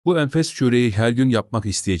Bu enfes çöreği her gün yapmak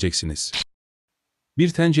isteyeceksiniz. Bir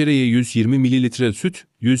tencereye 120 ml süt,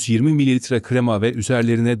 120 ml krema ve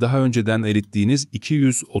üzerlerine daha önceden erittiğiniz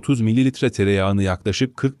 230 ml tereyağını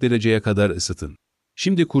yaklaşık 40 dereceye kadar ısıtın.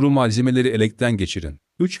 Şimdi kuru malzemeleri elekten geçirin.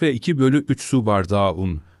 3 ve 2/3 su bardağı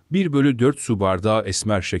un, 1/4 su bardağı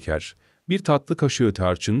esmer şeker, 1 tatlı kaşığı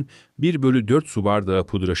tarçın, 1/4 su bardağı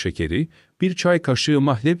pudra şekeri, 1 çay kaşığı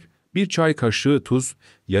mahlep, 1 çay kaşığı tuz,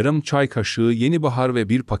 yarım çay kaşığı yeni bahar ve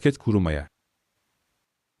 1 paket kuru maya.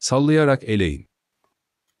 Sallayarak eleyin.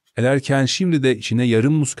 Elerken şimdi de içine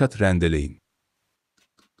yarım muskat rendeleyin.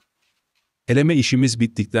 Eleme işimiz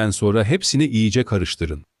bittikten sonra hepsini iyice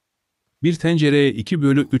karıştırın. Bir tencereye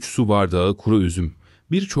 2/3 su bardağı kuru üzüm,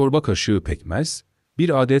 1 çorba kaşığı pekmez,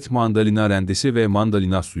 1 adet mandalina rendesi ve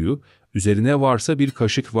mandalina suyu, üzerine varsa 1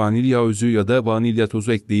 kaşık vanilya özü ya da vanilya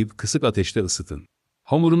tozu ekleyip kısık ateşte ısıtın.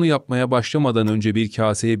 Hamurunu yapmaya başlamadan önce bir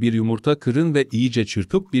kaseye 1 yumurta kırın ve iyice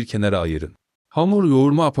çırpıp bir kenara ayırın. Hamur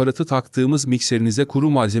yoğurma aparatı taktığımız mikserinize kuru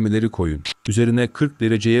malzemeleri koyun. Üzerine 40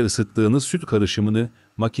 dereceye ısıttığınız süt karışımını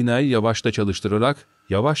makineyi yavaşta çalıştırarak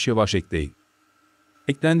yavaş yavaş ekleyin.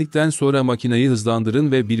 Eklendikten sonra makineyi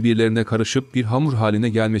hızlandırın ve birbirlerine karışıp bir hamur haline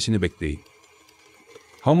gelmesini bekleyin.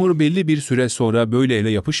 Hamur belli bir süre sonra böyle ele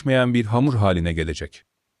yapışmayan bir hamur haline gelecek.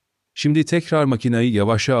 Şimdi tekrar makineyi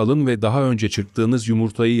yavaşa alın ve daha önce çırptığınız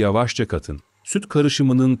yumurtayı yavaşça katın. Süt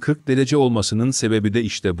karışımının 40 derece olmasının sebebi de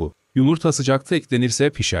işte bu. Yumurta sıcakta eklenirse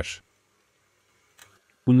pişer.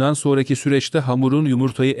 Bundan sonraki süreçte hamurun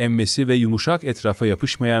yumurtayı emmesi ve yumuşak etrafa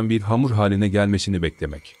yapışmayan bir hamur haline gelmesini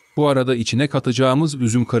beklemek. Bu arada içine katacağımız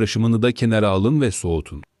üzüm karışımını da kenara alın ve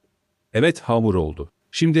soğutun. Evet, hamur oldu.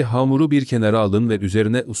 Şimdi hamuru bir kenara alın ve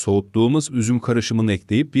üzerine soğuttuğumuz üzüm karışımını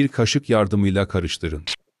ekleyip bir kaşık yardımıyla karıştırın.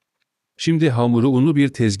 Şimdi hamuru unlu bir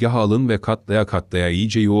tezgaha alın ve katlaya katlaya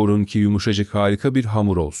iyice yoğurun ki yumuşacık harika bir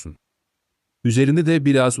hamur olsun. Üzerini de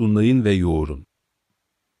biraz unlayın ve yoğurun.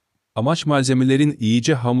 Amaç malzemelerin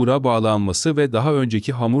iyice hamura bağlanması ve daha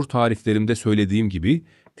önceki hamur tariflerimde söylediğim gibi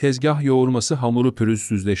tezgah yoğurması hamuru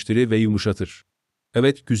pürüzsüzleştirir ve yumuşatır.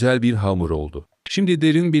 Evet, güzel bir hamur oldu. Şimdi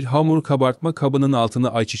derin bir hamur kabartma kabının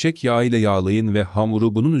altını ayçiçek yağı ile yağlayın ve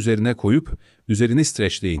hamuru bunun üzerine koyup üzerini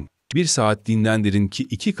streçleyin. 1 saat dinlendirin ki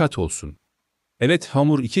 2 kat olsun. Evet,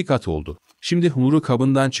 hamur 2 kat oldu. Şimdi hamuru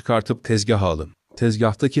kabından çıkartıp tezgaha alın.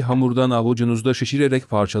 Tezgahtaki hamurdan avucunuzda şişirerek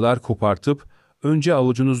parçalar kopartıp önce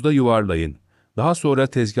avucunuzda yuvarlayın. Daha sonra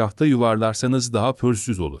tezgahta yuvarlarsanız daha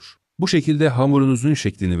pürüzsüz olur. Bu şekilde hamurunuzun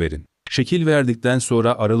şeklini verin. Şekil verdikten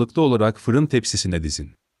sonra aralıklı olarak fırın tepsisine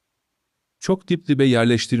dizin. Çok dip dibe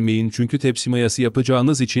yerleştirmeyin çünkü tepsi mayası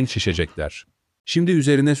yapacağınız için şişecekler. Şimdi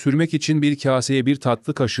üzerine sürmek için bir kaseye 1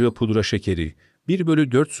 tatlı kaşığı pudra şekeri,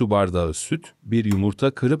 1/4 su bardağı süt, 1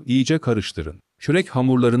 yumurta kırıp iyice karıştırın. Çörek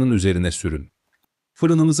hamurlarının üzerine sürün.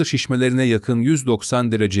 Fırınınızı şişmelerine yakın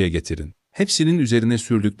 190 dereceye getirin. Hepsinin üzerine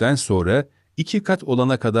sürdükten sonra 2 kat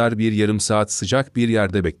olana kadar bir yarım saat sıcak bir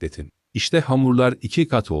yerde bekletin. İşte hamurlar 2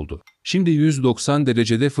 kat oldu. Şimdi 190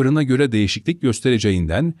 derecede fırına göre değişiklik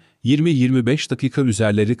göstereceğinden 20-25 dakika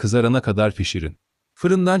üzerleri kızarana kadar pişirin.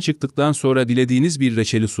 Fırından çıktıktan sonra dilediğiniz bir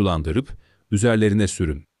reçeli sulandırıp üzerlerine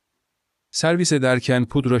sürün. Servis ederken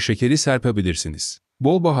pudra şekeri serpebilirsiniz.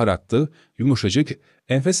 Bol baharatlı, yumuşacık,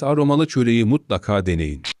 enfes aromalı çöreği mutlaka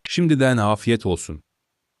deneyin. Şimdiden afiyet olsun.